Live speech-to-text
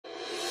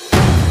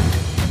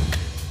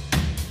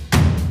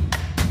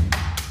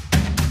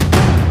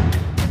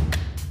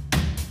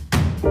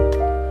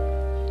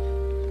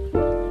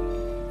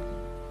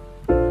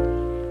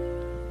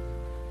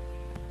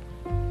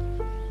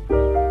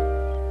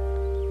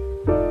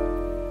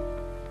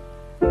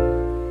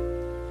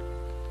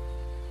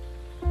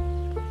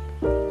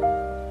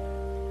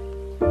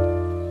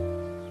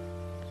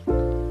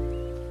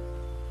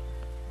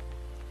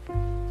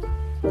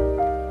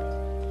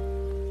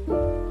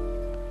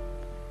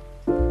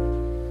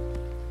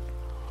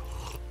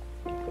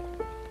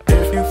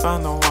If you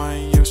found the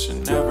one, you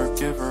should never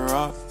give her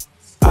up.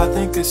 I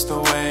think it's the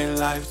way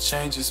life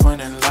changes when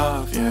in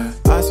love, yeah.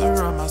 I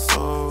surround my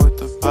soul with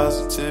the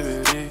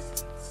positivity.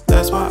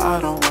 That's why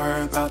I don't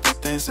worry about the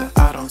things that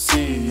I don't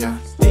see, yeah.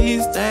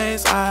 These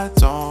days I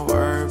don't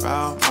worry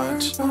about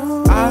much.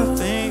 I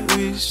think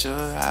we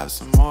should have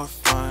some more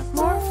fun.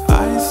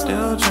 I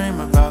still dream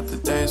about the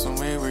days when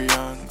we were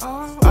young.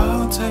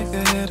 I'll take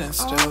a hit and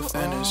still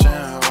finish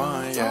in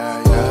one,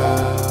 yeah,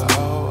 yeah.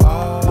 Oh,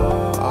 oh,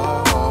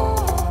 oh, oh.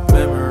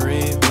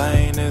 Memory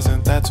lane,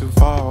 isn't that too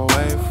far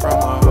away from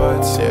our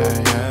hearts, yeah,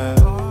 yeah.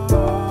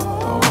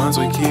 The ones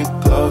we keep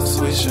close,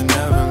 we should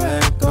never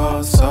let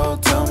go. So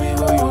tell me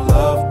who you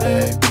love,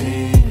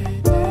 baby.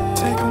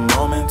 Take a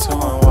moment to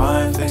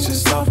unwind, fix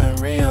yourself and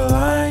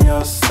realign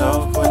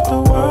yourself with the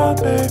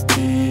world,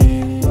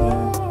 baby.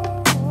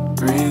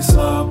 Breathe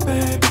slow,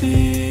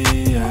 baby,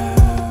 yeah.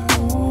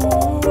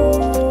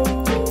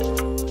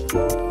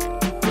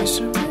 We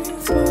should breathe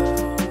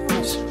slow,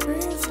 we should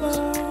breathe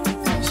slow,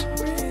 we should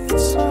breathe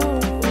slow.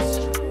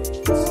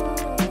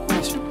 We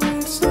should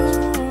breathe slow,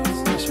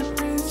 we should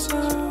breathe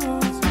slow,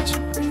 we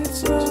should breathe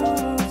slow.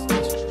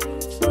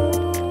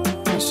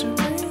 We should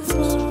breathe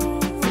slow,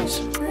 we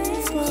should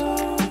breathe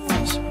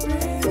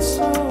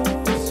slow,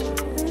 we should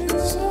breathe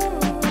slow.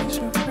 We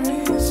should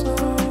breathe slow,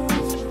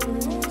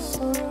 breathe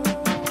slow.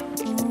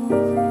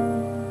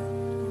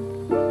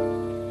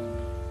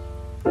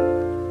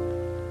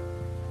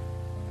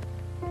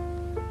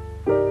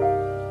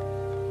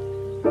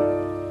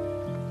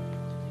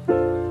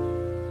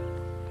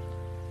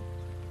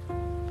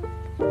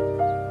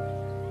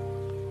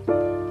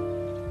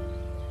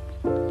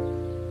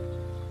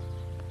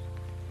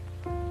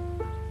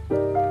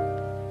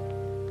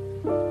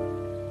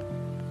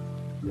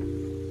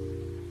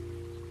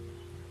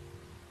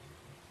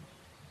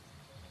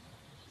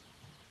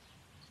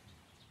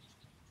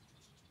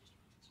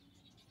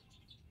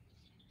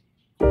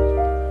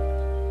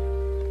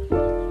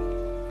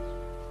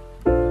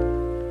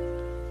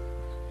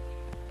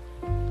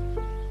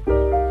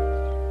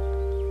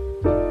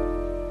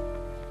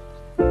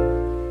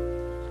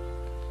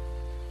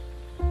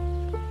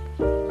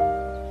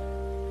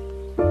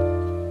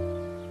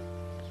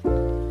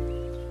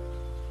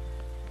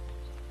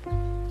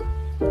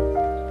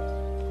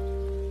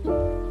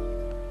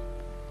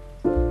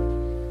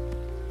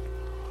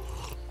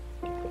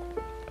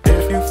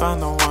 If you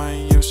found the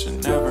one, you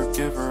should never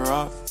give her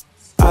up.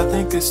 I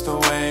think it's the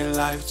way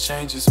life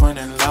changes when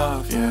in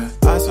love, yeah.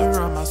 I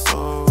surround my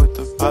soul with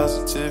the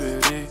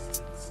positivity.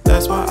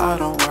 That's why I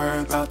don't worry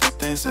about the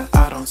things that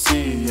I don't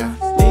see, yeah.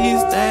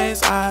 These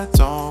days I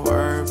don't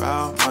worry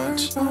about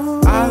much.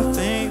 I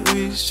think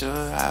we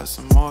should have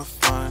some more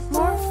fun.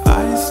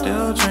 I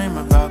still dream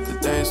about the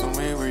days when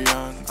we were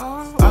young.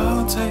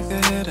 I'll take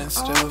a hit and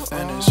still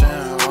finish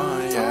in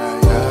one, yeah,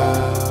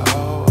 yeah.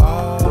 Oh,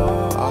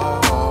 oh,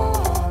 oh,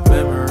 oh.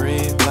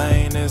 Memory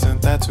lane,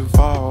 isn't that too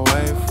far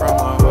away from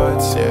our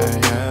hearts, yeah,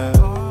 yeah.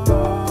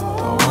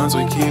 The ones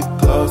we keep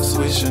close,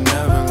 we should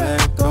never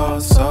let go.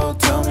 So